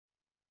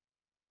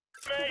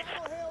Mate,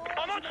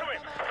 I'm onto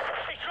him.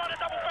 He's trying to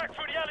double back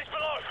through the alleys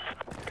below.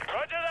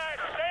 Roger that.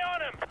 Stay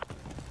on him.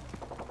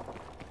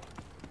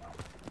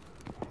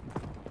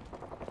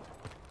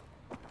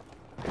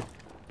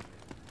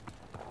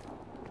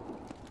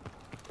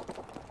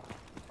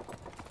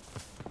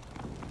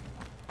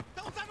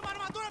 Tá usando uma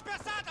armadura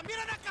pesada.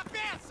 Mira na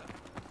cabeça.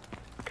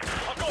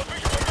 I've got a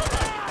visual on your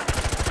right.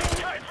 He's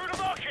cutting through the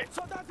market.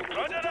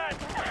 Roger that.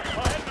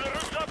 I'll head to the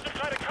rooftops and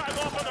try to cut him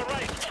off on the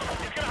right.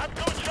 He's going to have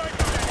no choice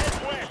but to head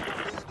west.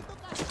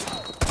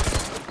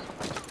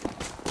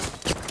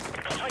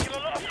 Taking a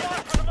lot of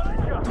fire from the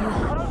militia.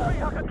 I don't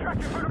think I can track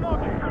you through the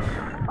market.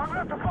 I'm going to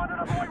have to find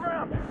another way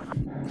round.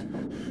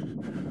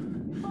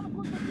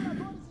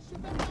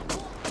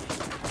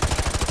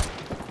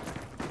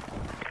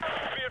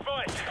 Be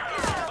advised.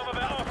 I'm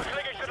about half a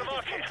click into the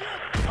market.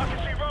 I can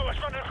see rowers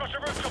running across the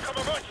rooftop on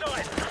the right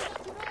side.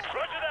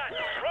 Roger that.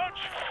 Rog,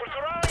 we're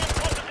corralling him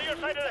closer to your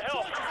side of the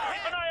hill.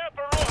 Keep an eye out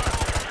for Roja.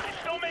 He's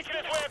still making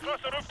his way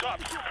across the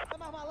rooftops. Tá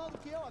mais malandro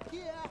que eu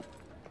aqui, é?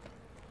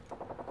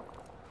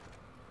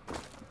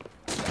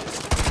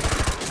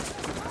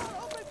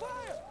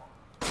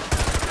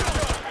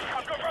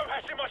 I've got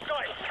roadhouse in my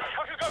sight.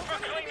 I can go for a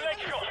clean leg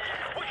shot.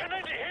 We can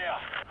end it here.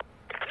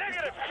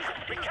 Negative.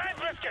 We can't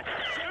risk it.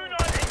 Do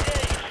not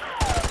engage.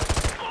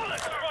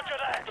 Bullets. Roger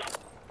that.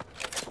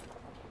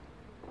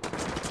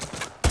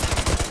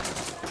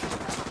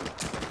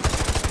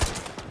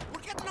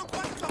 Por que tu não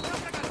pode dobrar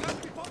pra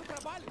garganta e volta pro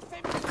trabalho?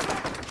 Sem me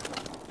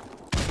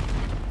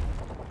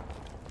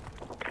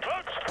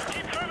Roach,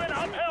 keep moving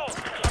uphill.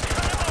 I'm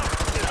coming up.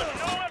 There's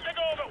nowhere to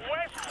go but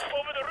west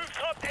over the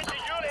rooftop into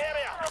your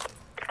area.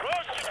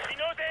 Roach, he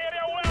knows the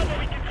area well, but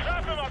we can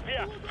trap him up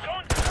here.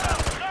 Don't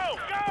stop. Go,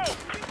 go.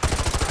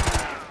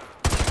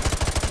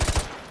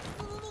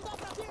 Não dá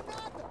pra ver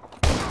nada!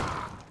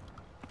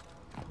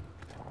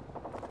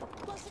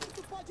 Tu acha que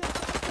tu pode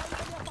entrar e sair da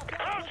minha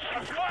favela? Roach,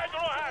 I've spotted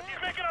Rojas.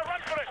 He's making a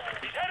run for us.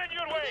 He's heading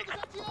your way.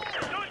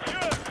 Don't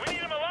shoot. We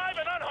need him alive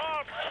and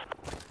unharmed.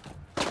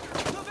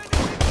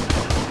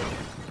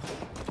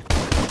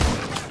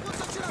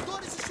 Quantos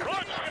atiradores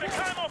Roach, estiveram? we're gonna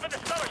cut him off in the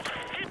stomach.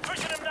 Keep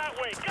pushing him that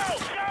way. Go,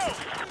 go.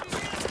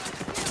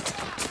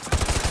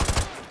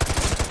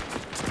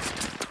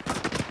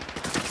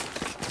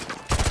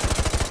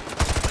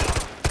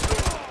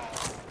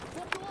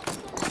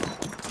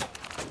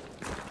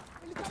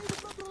 Ele tá indo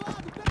pro outro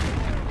lado! Pega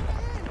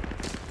ele!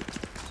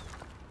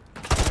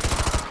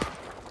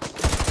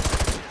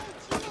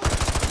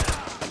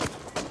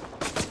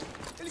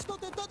 Eles estão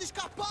tentando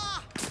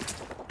escapar!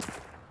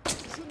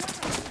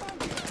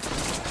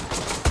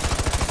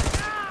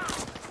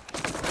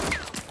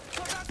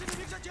 Soldados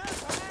inimigos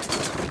adianta!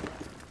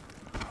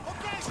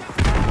 Ok,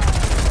 chefe!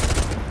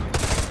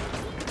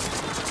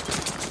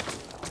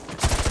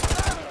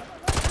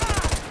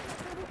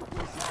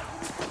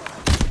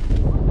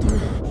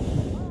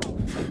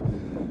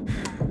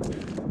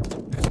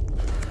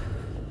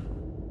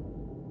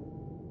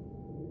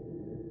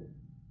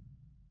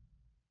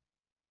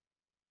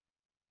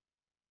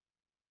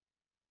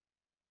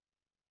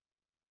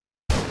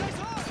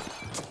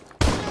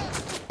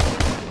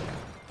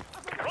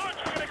 Roach,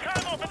 we're gonna cut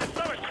him off in the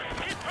stomach.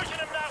 Keep pushing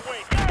him that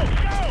way. Go,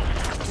 go.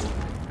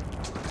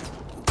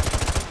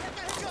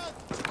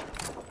 Recarregando!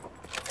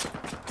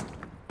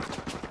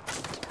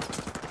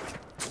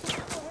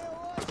 Morreu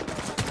hoje, meu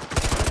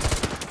camarada!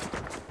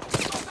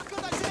 Estão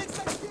atacando a gente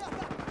da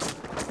esquerda!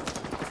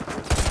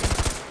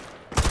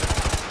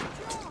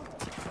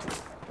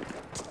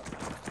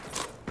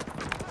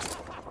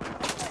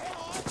 Morreu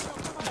hoje, meu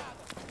camarada!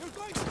 You're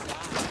going to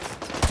die!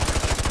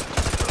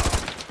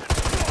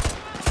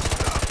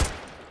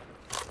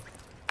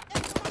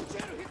 Ele tomou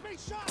tiro! He's been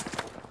shot!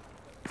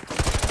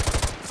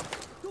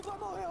 Tu vai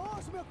morrer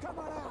hoje, meu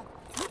camarada!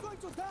 You're going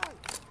to die!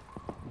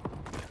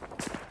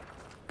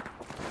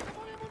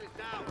 Acabou minha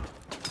munição!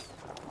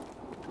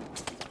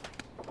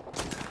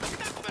 Me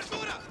dá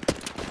cobertura!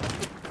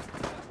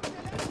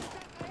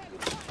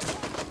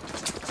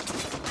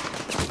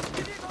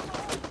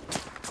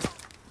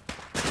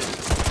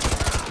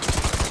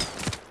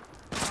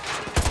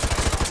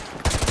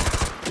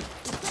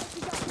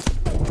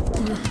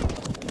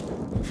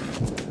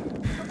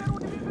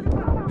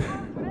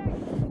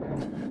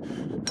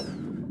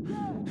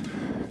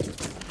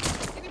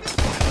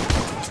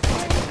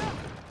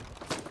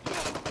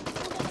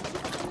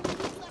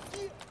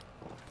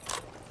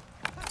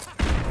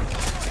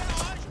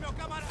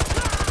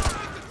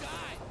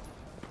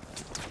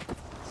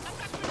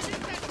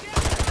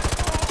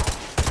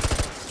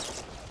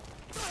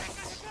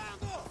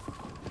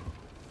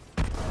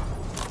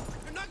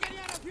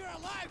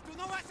 Tu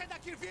não vai sair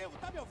daqui vivo,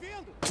 tá me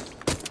ouvindo?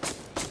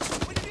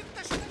 O inimigo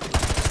tá chegando!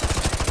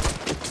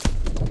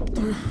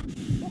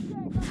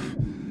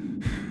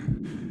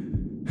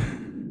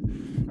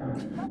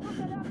 Vai pro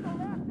telhado ao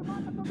leste e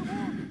mata todo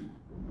mundo!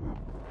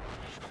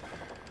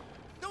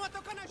 Estão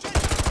atacando a gente!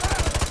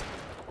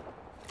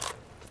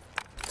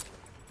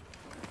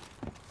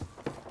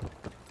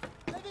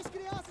 Leve as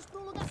crianças pra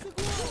um lugar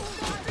seguro!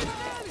 Atira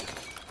nele!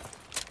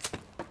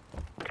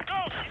 Go!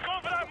 He's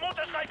going for that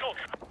motorcycle!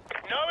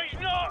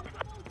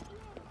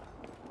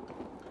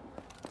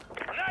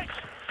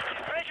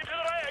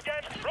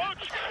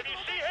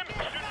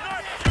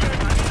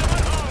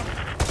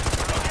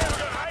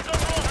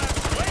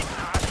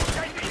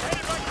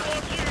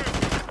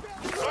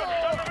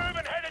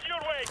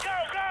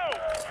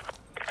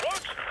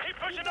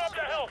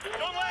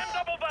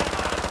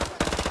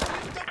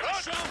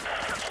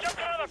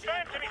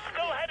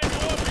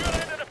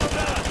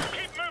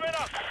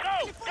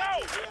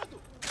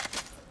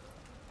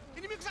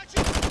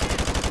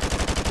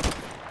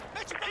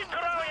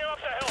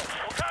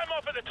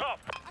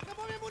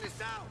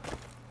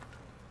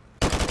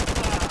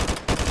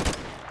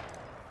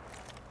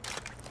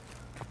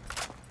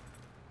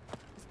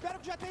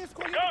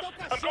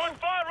 I'm going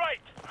far right.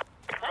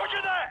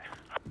 Roger that.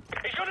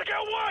 He's gonna get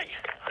away.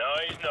 No,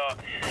 he's not.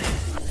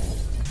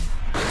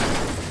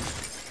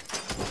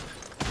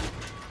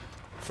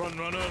 Front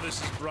runner,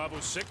 this is Bravo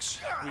 6.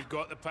 We've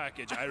got the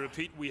package. I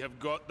repeat, we have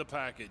got the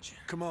package.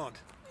 Command,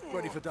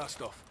 ready for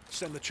dust-off.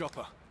 Send the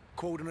chopper.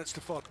 Coordinates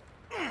to follow.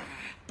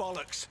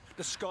 Bollocks!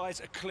 The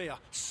skies are clear.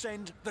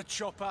 Send the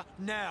chopper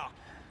now!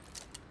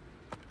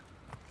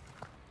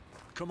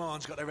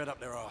 Command's got their head up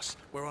their arse.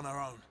 We're on our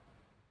own.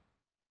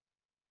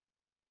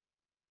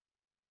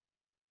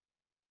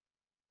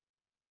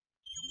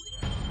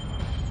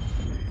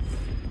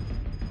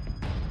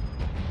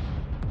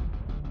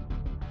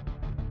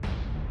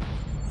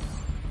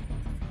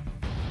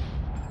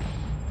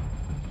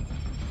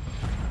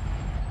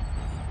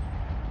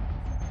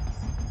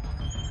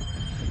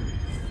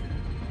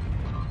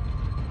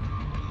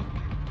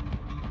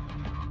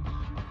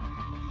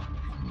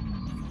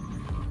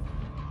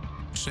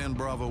 San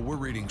Bravo, we're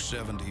reading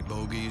 70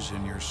 bogeys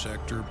in your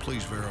sector.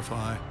 Please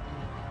verify.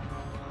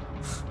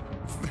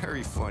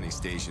 Very funny,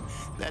 Station.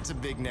 That's a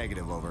big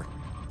negative, over.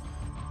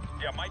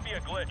 Yeah, might be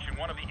a glitch in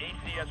one of the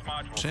ACS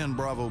modules. San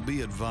Bravo,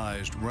 be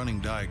advised, running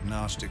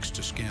diagnostics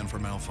to scan for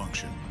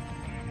malfunction.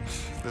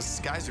 The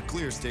skies are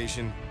clear,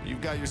 Station.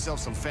 You've got yourself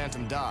some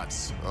phantom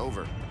dots.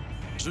 Over.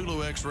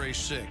 Zulu X-Ray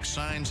 6,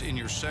 signs in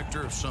your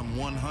sector of some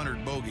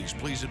 100 bogeys.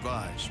 Please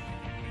advise.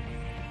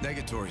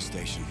 Negatory,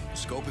 Station.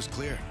 Scope is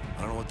clear.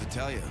 I don't know what to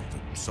tell you.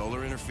 The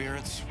solar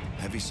interference,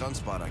 heavy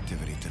sunspot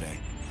activity today.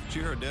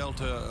 Sierra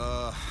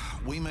Delta,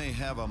 we may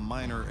have a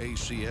minor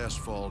ACS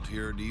fault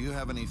here. Do you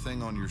have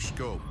anything on your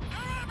scope? They're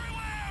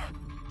everywhere!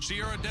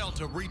 Sierra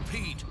Delta,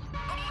 repeat.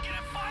 I'm looking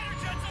at fighter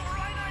jets over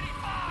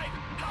I-95!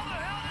 How the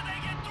hell did they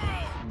get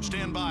through?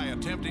 Stand by,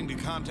 attempting to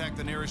contact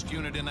the nearest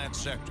unit in that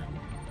sector.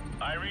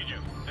 I read you.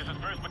 This is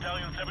 1st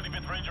Battalion,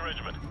 75th Ranger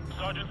Regiment.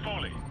 Sergeant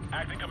Foley,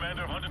 acting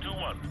commander of Hunter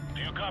 2-1.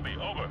 Do you copy?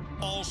 Over.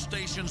 All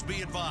stations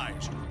be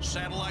advised.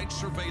 Satellite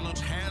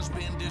surveillance has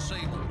been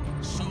disabled.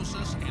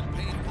 SOSUS and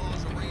paid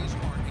pause arrays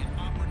are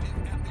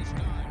inoperative at this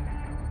time.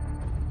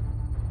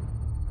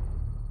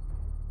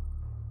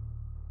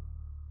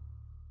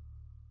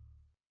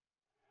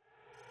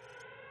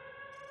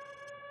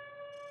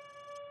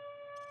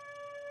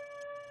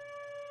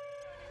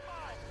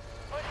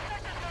 My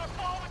sector's gonna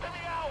fall within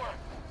the hour!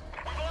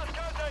 We've lost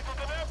contact with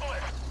an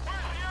airblitz!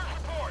 Where's the air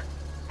support?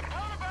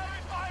 Counter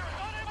battery fire is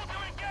unable to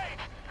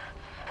engage!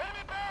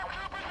 Enemy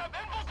paratroopers have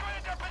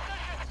infiltrated their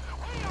positions!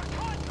 We are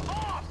cut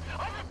off!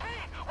 I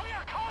repeat, we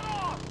are cut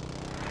off!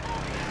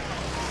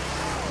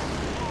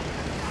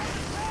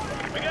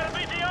 We got a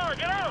BTR!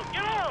 Get out!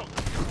 Get out!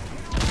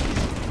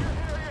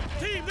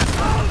 Team, let's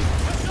go!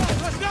 Let's go!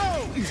 Let's go!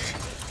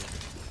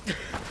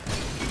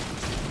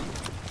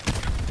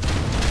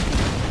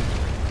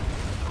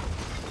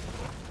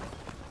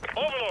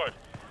 Overlord,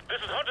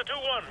 this is Hunter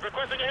 2-1,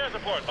 requesting air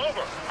support.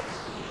 Over.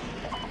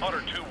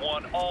 Hunter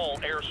 2-1, all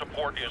air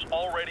support is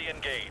already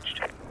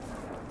engaged.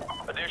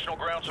 Additional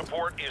ground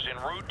support is en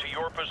route to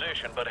your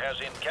position, but has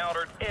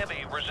encountered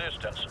heavy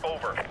resistance.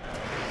 Over. Roger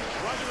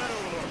that,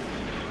 Overlord.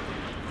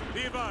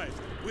 Be advised,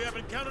 we have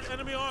encountered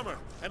enemy armor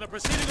and are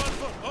proceeding on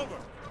foot. Over.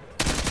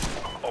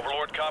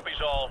 Overlord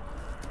copies all.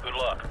 Good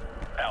luck.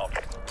 Out.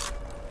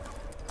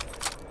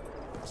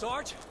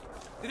 Sarge,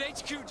 did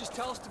HQ just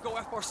tell us to go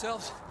F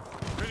ourselves?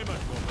 Pretty much,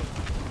 Overlord.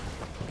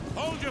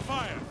 Hold your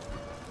fire.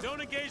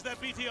 Don't engage that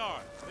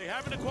BTR. They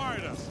haven't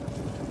acquired us.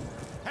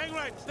 Hang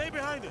right. Stay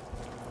behind it.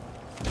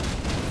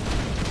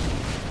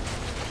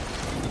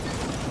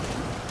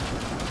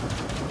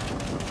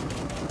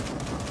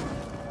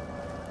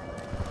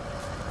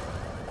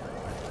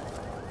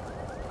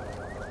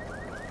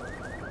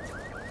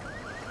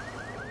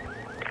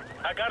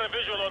 I got a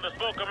visual on the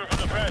smoke coming from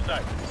the crash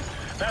site.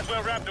 That's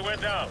where Raptor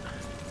went down.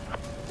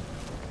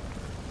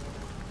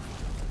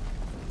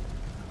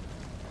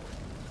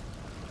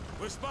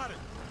 We're spotted.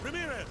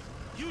 Ramirez,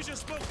 use your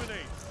smoke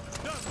grenade.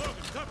 Doug,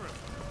 Logan, cover him.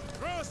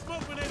 Throw a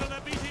smoke grenade on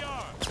that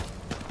BTR.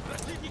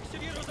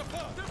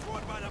 They're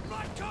brought by the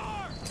black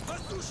car! Fire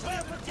for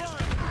fire!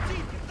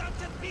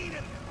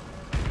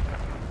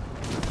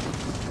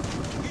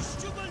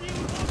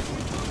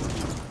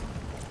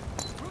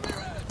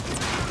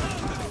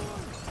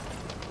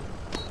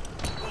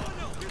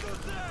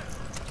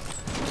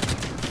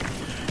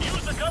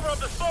 Use the cover of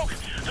the smoke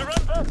to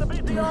run past the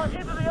BTR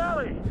into the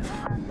alley!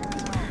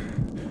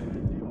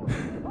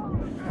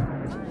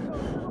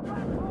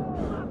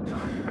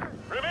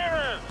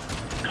 Ramirez,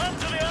 come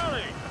to the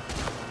alley!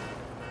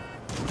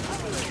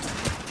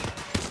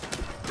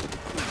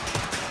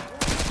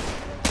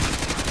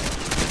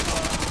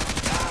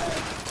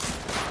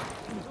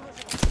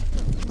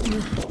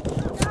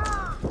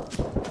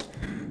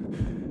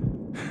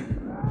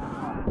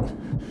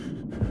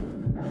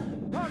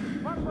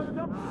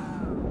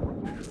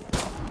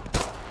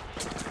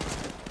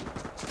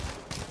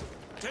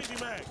 Changing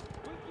mag.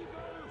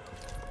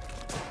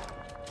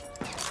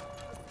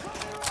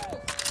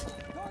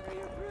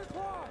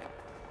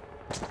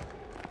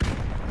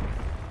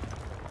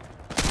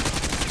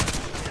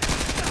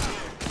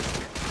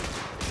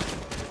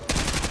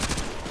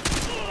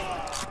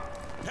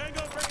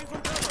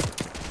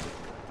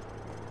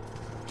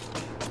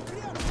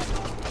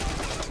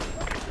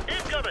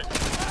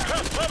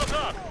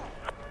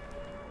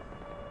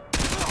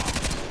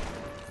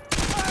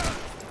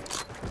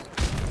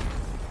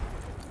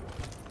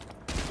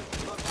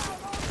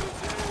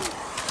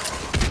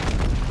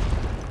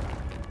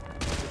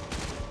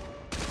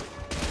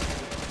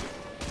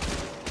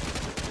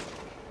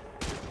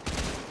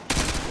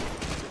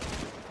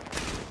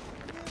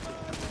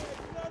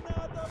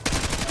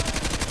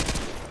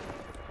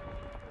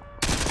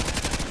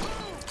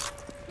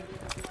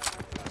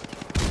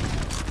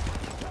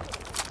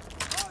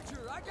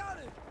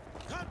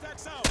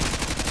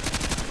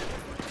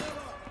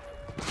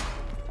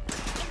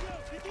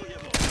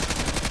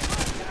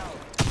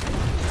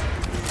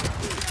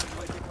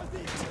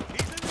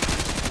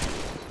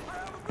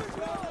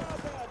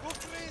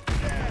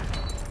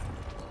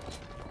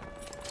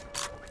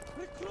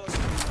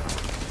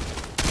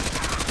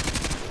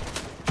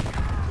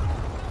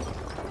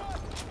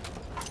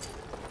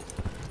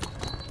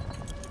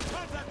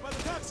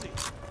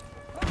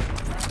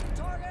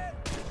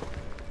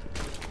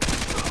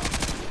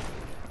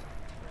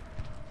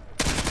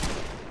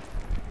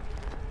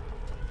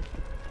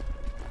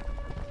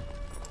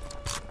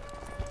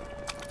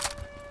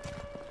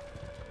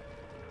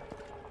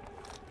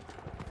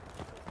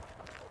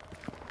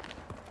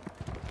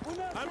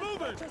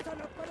 move!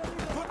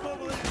 Foot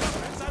mobile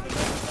inside the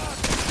middle box!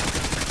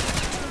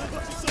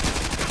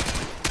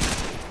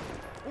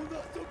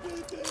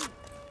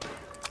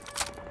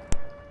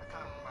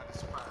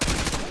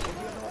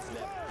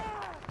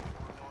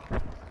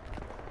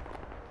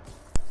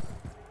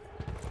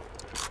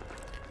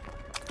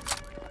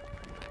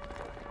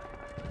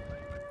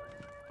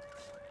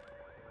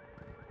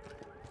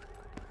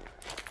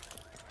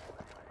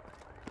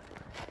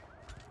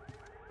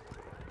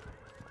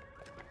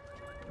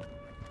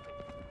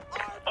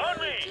 On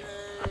me!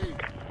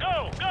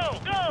 Go, go,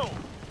 go!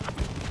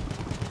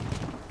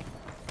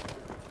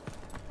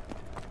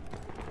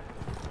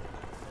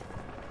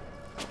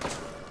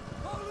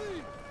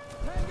 Holy!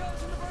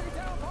 Tango's in the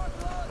Burgertown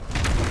parking lot!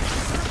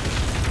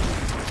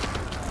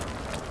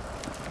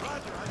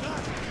 Roger, I got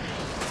it!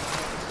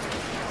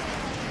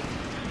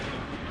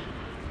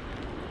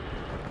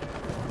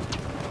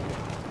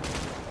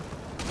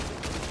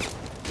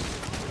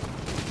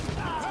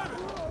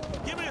 Herman,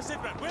 give me a sit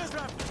rep. Where's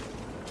Raptor?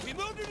 We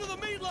moved into the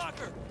meat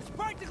locker! It's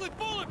practically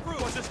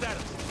bulletproof! What's his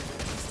status?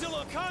 Still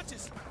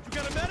unconscious. You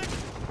got a medic?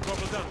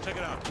 Corporal Dunn, check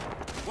it out.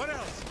 What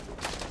else?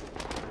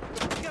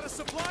 We got a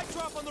supply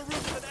drop on the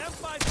roof with an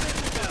M5 safety.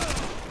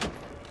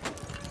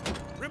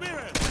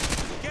 Ramirez,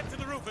 get to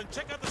the roof and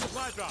check out the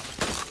supply drop.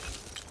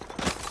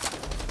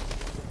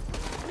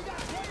 We got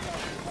radio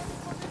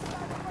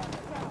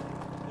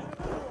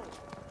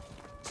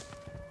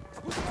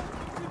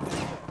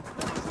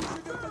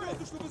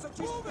from inside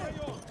the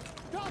Burgertown.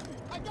 Copy,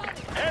 I got it.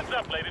 Hands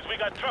up, ladies. We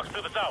got trucks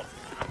to the south.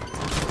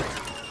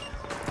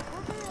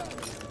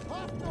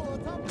 Hostile on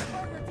top of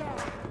Burgertown.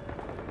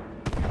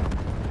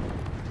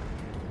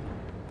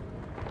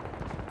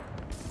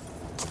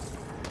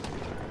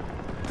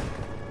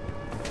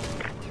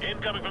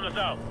 Incoming from the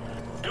south.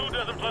 2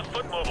 dozen plus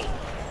foot mobile.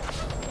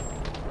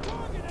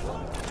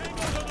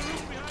 Tango's on the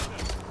roof behind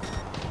us.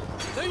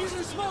 They're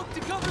using smoke to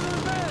cover their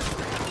advance!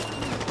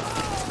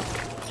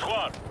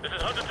 Squad, this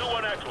is Hunter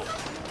 2-1 actual.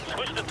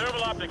 Switch to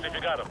thermal optics if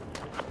you got them.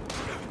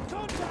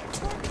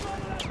 Contact! Working on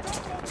that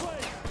combo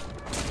plane!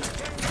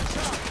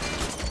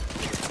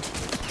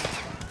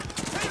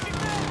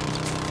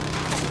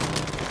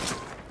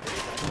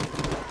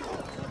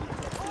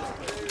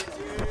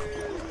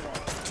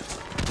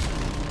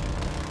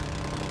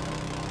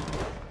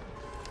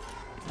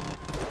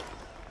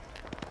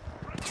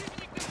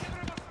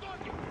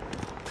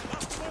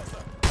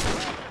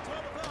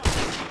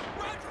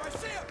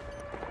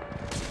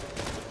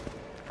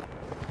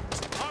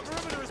 Our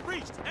perimeter is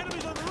breached.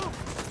 Enemies on the roof.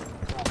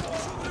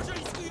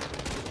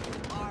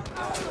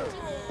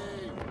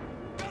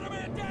 Got a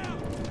man down!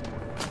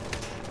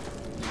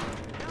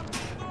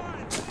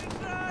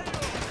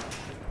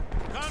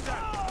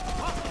 Contact.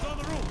 Hostiles on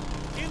the roof.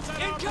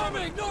 Inside our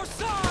Incoming! North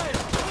side!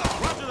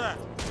 perimeter. Roger that.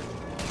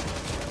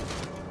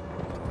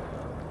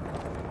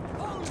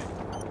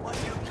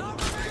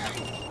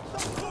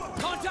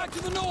 Contact to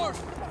the north!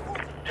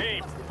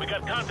 Team, we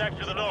got contacts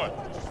to the north.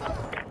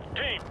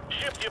 Team,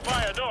 shift your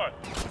fire north.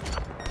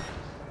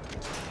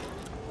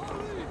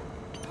 Holy!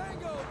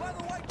 Tango, by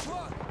the white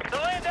truck! The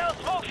Landau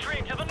smoke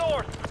stream to the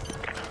north.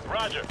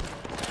 Roger.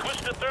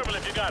 Switch to thermal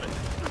if you got it.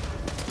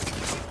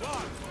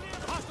 Guard.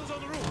 Hostiles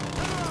on the roof.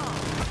 Turn around.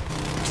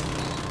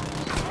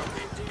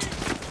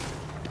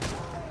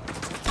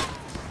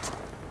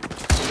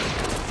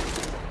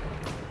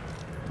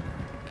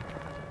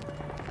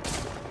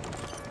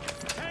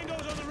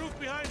 Tango's on the roof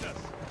behind us.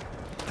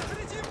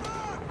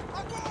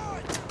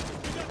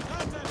 We got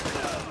contact.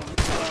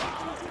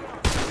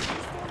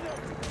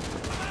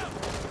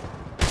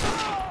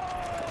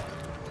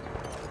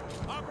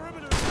 Our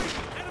perimeter is breached.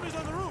 Enemies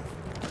on the roof.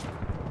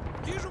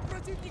 Вижу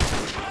противника!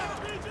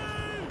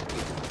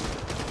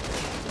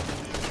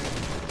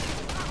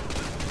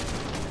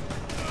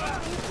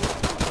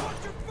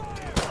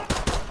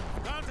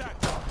 Contact.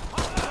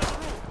 Hostiles on the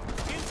roof.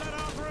 Inside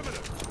our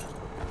perimeter.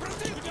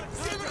 We got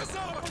contact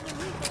up on the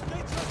roof of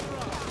Nate's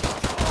restaurant.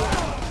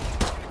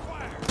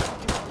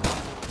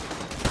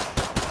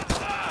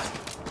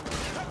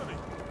 Cover me.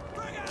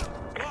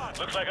 Guard.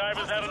 Looks like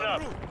Ivan's had Hostiles on the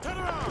enough. roof. Turn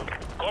around.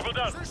 Corporal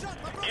Dunn,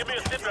 give me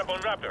a sit rep on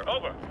Raptor.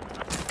 Over.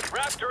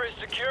 Raptor is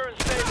secure and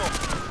stable.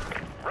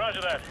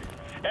 Roger that.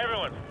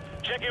 Everyone,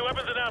 check your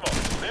weapons and ammo.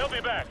 They'll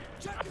be back.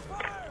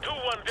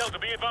 2-1 Delta,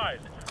 be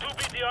advised. 2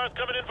 BTRs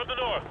coming in from the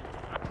north.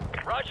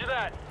 Roger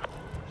that.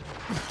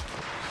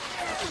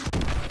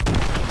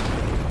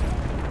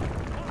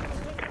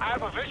 I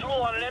have a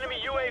visual on an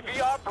enemy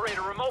UAV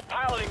operator remote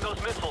piloting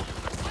those missiles.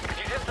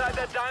 He's inside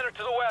that diner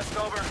to the west,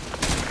 over.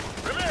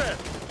 Ramirez,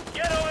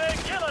 get away and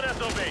kill an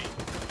SOB.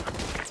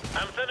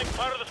 I'm sending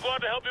part of the squad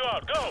to help you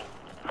out. Go.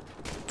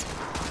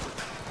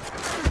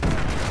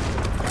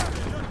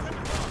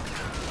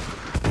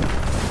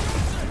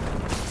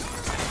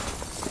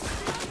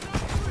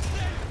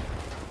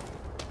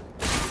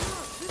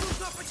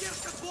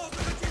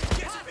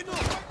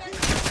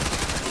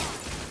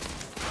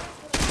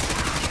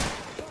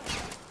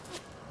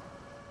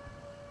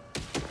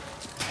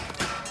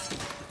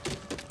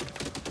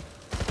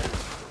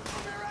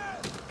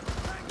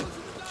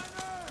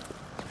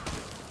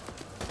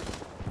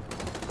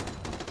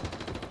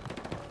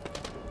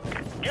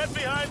 Get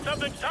behind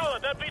something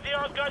solid. That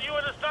BTR's got you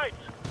in the sights.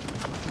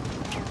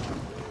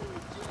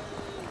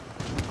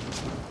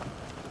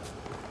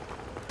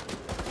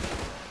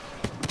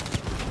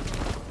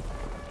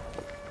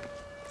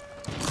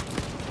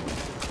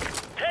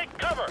 Take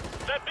cover.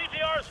 That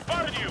BTR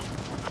spotted you.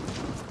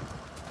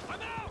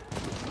 I'm out!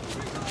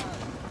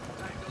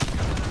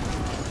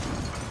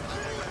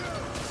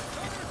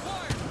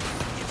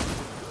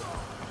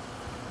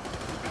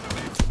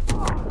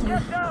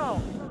 Get down!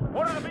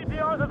 One of the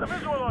BTRs has a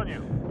visual on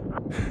you.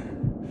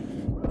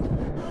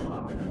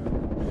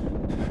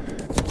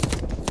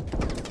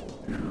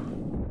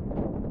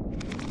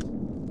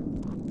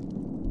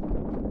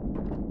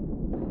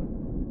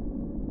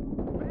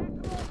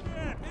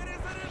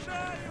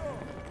 Перезаряжаю!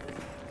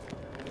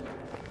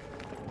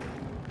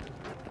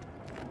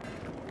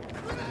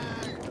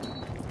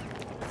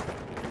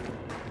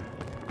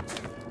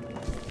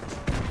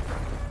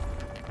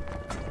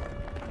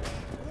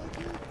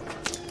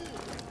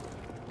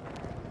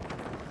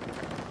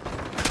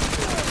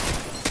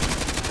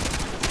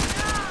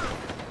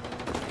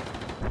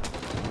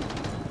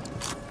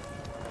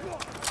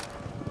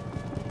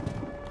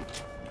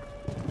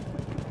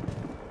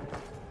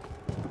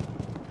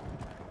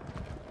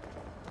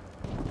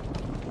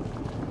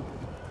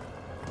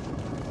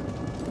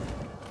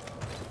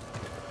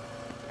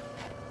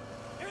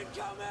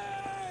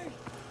 Incoming!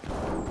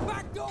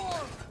 Back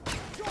door!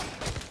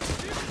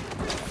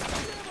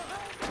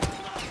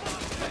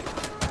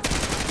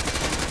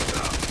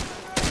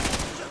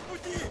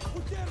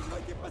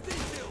 Удерживайте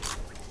позицию!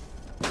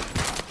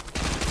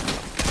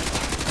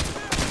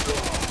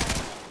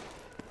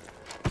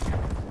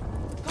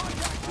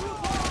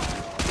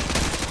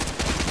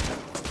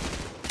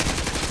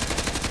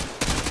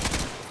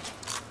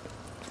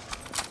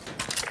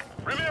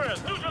 Ramirez,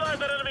 neutralize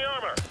that enemy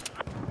armor.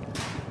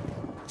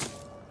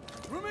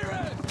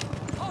 Ramirez!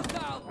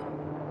 Hostile!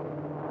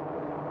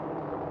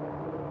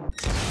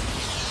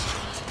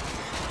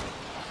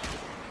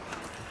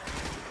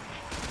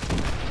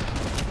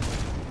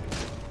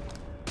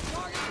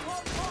 Target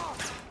close off!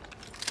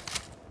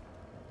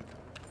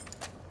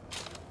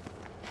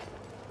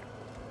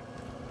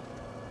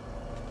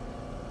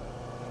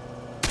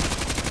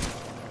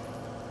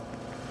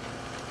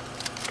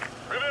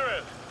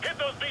 Ramirez, hit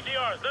those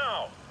BTRs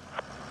now.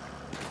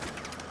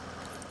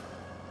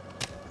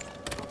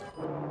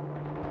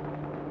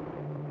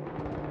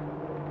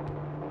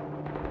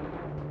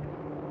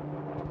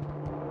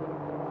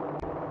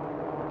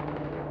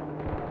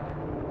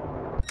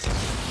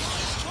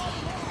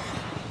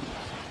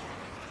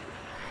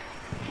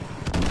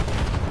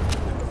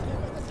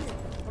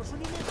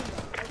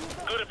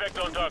 Good effect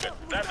on target.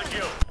 That's a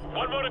kill.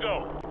 One more to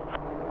go.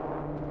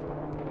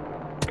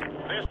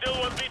 There's still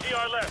one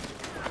BTR left.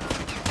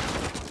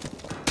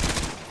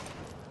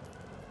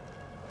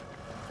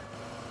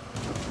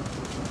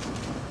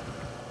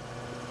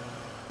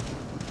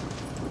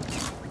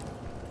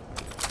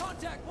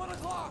 Contact! 1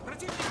 o'clock!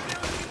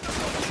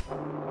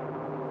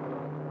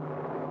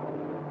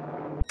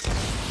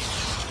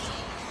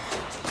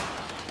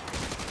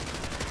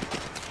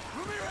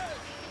 Ramirez!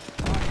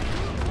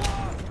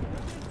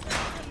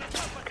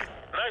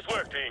 Nice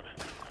work, team.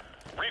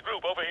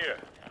 Regroup over here.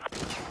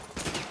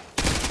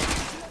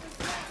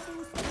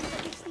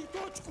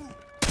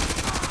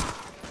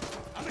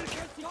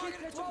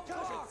 Target 12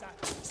 o'clock!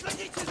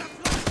 Следите за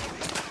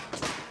флангами!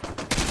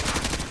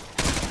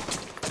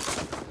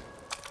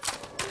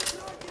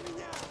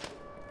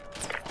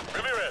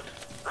 Ramirez,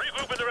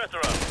 regroup in the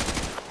restaurant.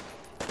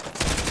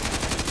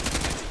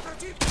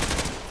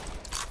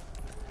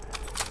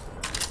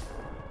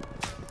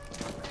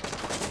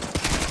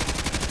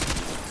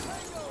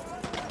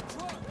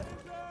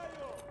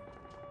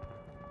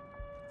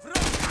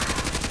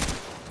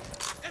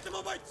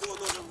 Этому бойцу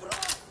нужен враг!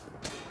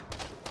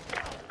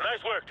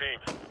 Nice work, team.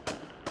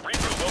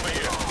 Regroup over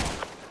here.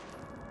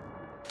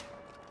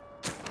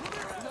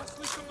 У нас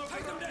слишком много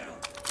врагов!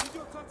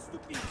 Придется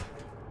отступить!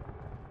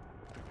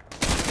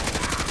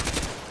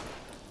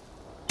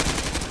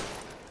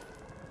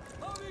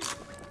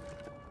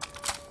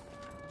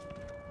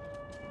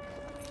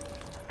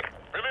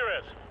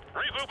 Ramirez,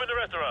 regroup in the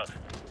restaurant.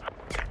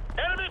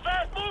 Enemy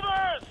fast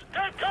movers!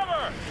 Take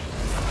cover!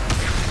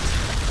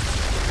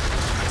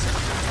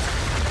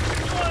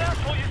 You want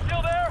asshole, you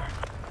still there?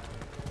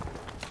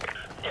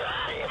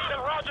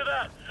 Roger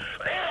that.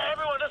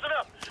 Everyone, listen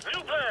up.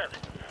 New plan.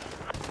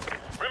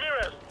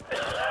 Ramirez,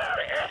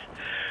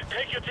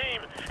 take your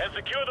team and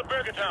secure the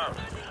Burger Town.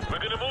 We're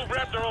gonna move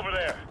Raptor over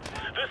there.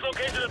 This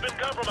location has been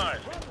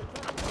compromised.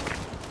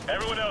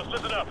 Everyone else,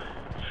 listen up.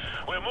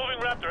 We're moving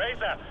Raptor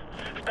ASAP.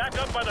 Stack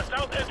up by the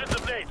south entrance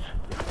of Nate's.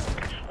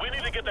 We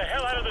need to get the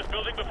hell out of this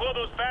building before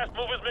those fast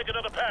movers make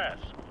another pass.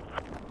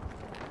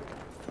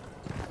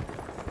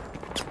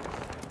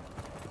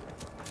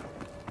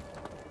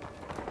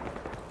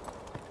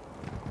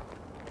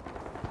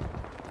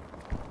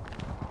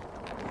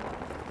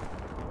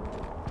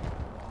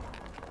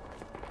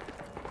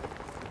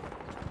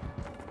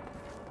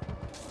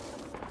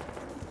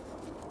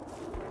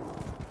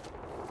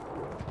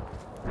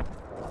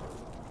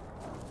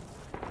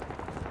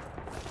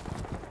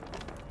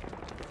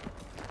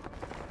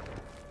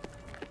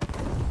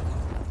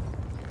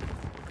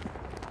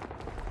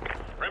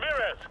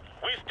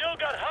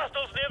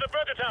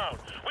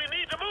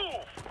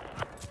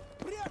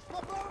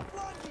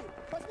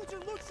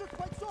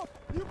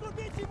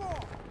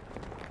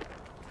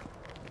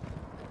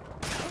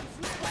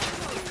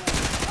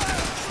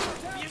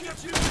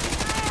 Squad,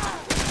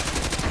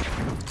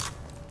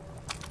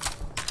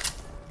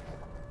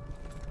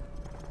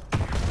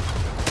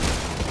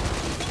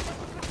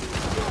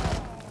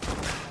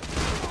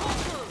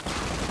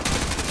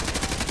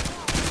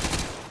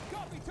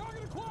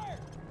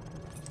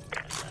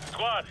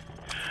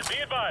 be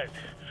advised.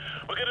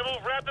 We're gonna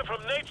move Raptor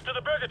from Nates to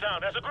the Burger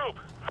Town as a group.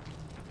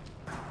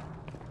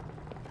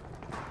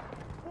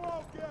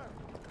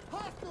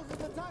 Hostiles in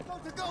the Taco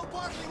to Go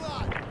parking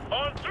lot!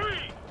 On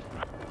 3!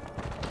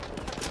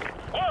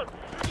 1!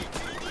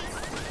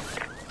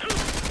 2!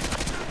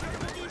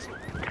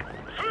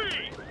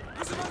 3!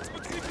 Вызывать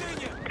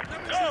подкрепление!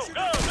 Go,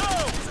 go, go!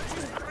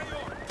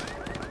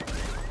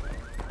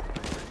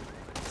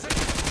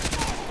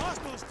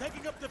 Hostiles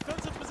taking up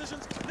defensive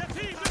positions.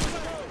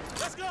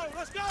 Let's go!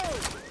 Let's go!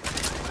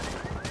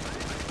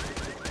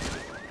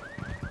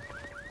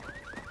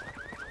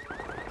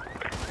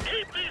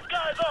 Keep these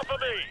guys off of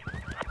me!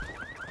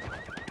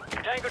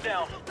 Tango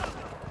down.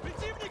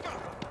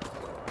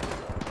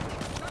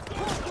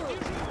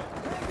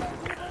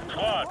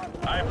 Squad,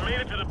 I've made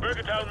it to the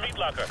Burger Town meat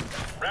locker.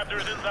 Raptor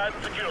is inside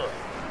and secure.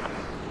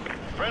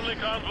 Friendly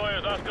convoy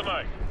is Oscar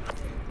Mike.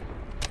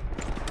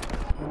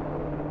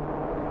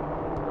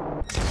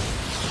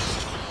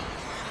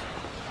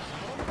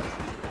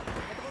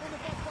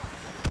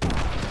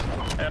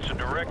 That's a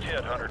direct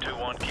hit, Hunter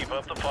 2-1. Keep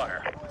up the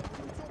fire.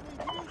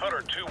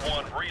 Hunter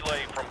 2-1,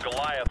 relay from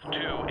Goliath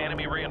 2.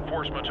 Enemy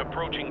reinforcements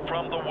approaching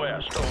from the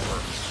west.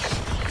 Over.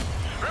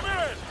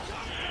 Ramirez!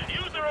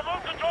 Use the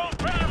remote-controlled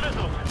Predator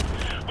missiles!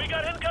 We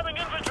got incoming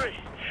infantry!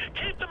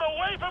 Keep them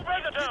away from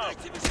Burger Town!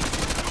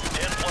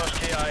 10 plus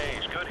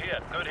KIAs. Good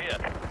hit. Good hit.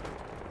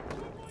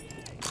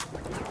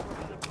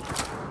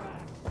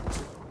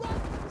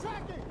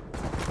 Tracking!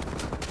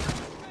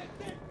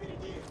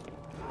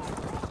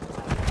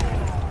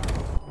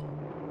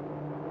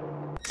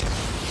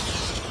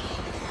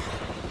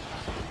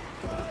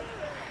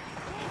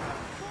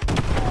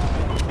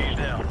 He's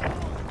down.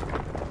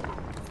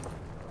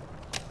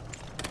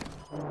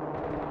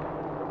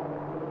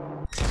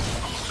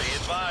 Be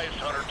advised,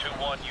 Hunter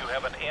 2-1, you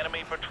have an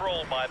enemy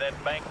patrol by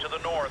that bank to the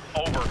north.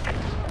 Over.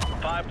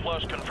 5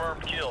 plus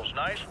confirmed kills.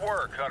 Nice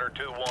work, Hunter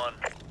 2-1.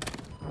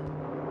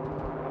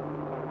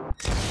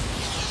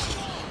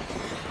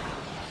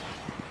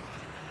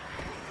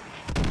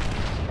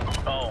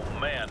 Oh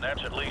man,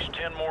 that's at least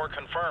 10 more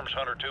confirms,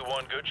 Hunter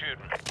 2-1. Good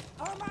shooting.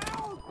 I'm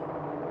out!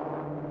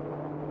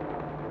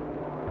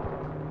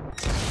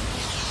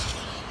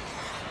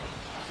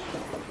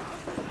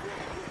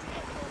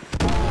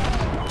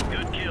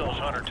 Good kills,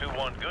 Hunter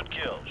 2-1. Good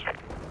kills.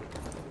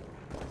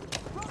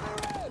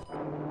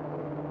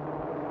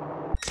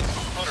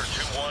 Hunter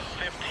 2-1,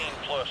 15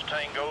 plus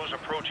tangos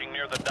approaching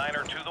near the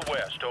diner to the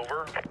west.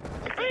 Over.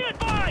 Be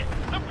advised!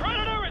 The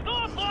Predator is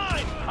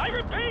offline! I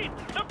repeat,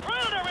 the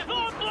Predator is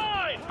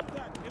offline!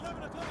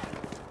 11 o'clock.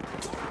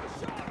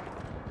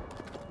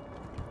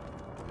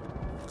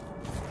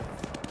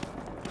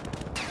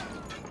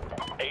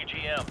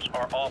 AGMs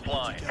are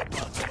offline.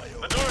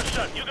 The door's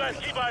shut. You guys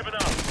keep Ivan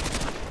out.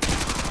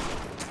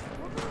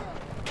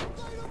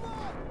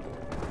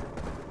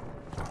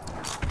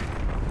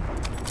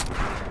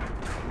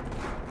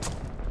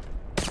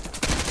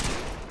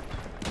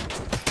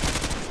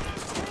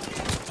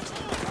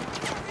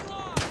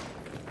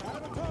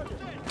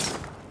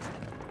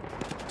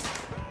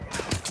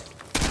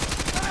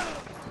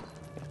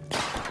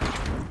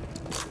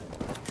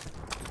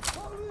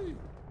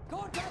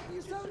 Contact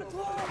you 7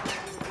 o'clock!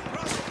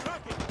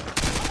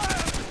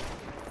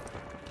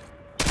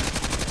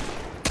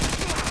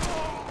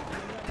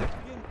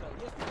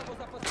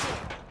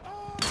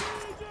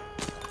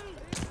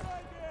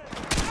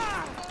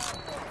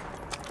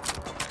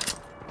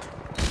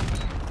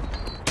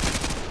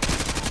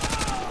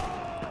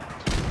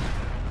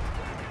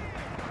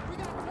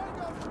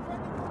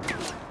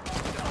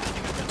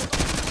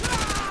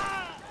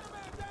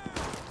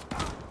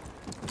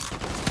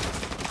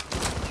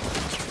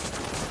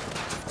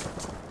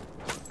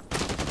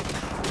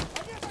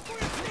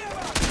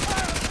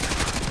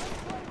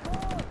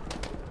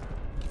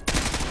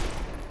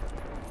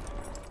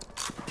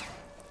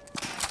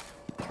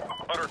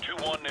 Hunter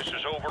 2-1, this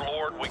is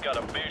Overlord. We got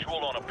a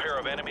visual on a pair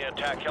of enemy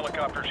attack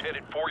helicopters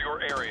headed for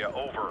your area.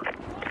 Over.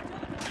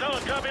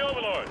 Solid copy,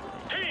 Overlord.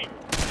 Team,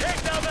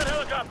 take down that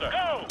helicopter.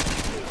 Go!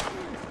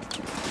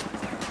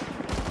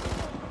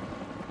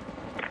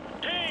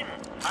 Team,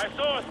 I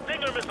saw a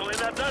Stinger missile in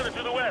that diner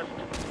to the west.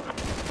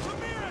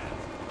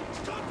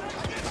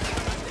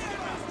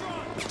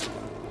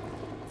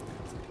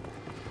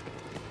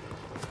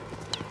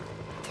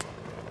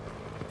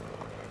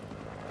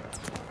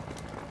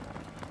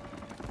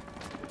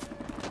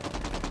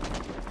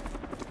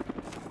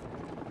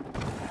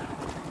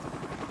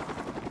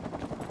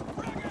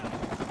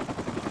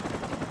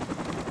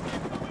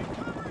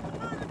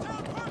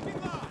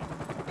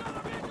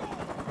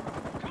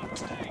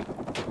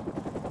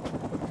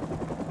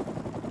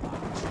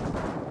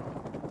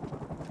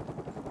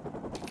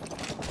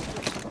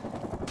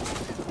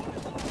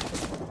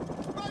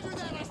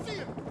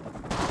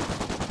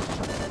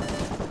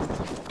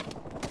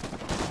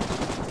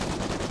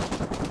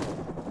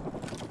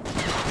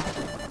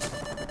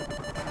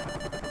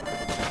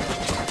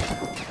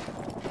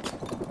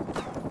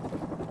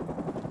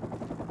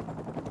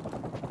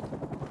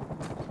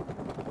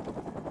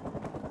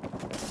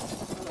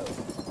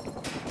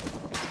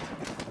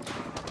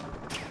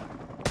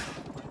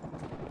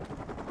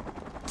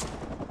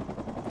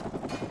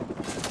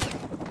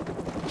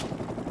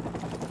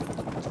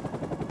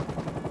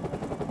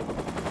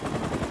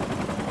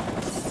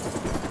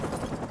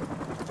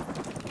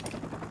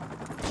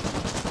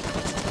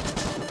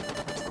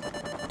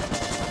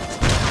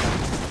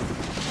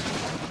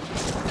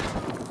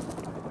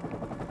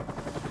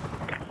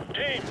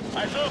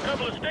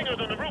 couple of stingers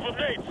on the roof of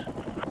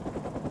Nate's.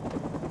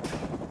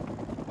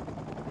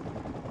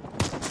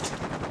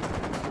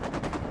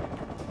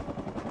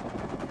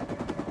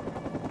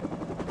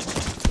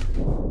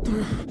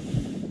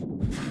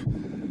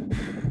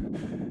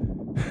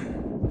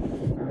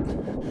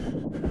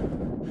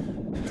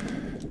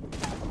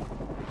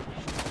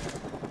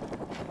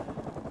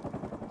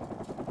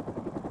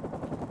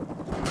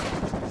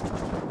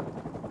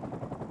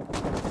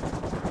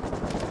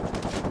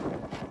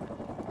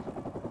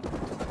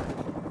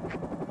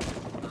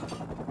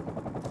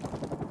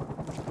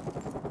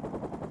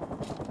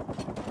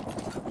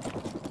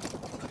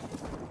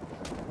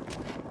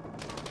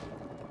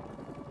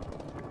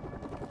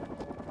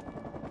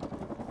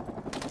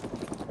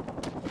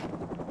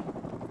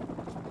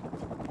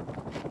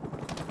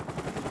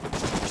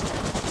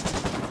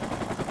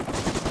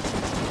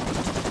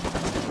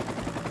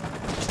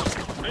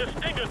 There's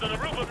stingers on the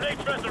roof of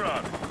Nate's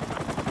restaurant.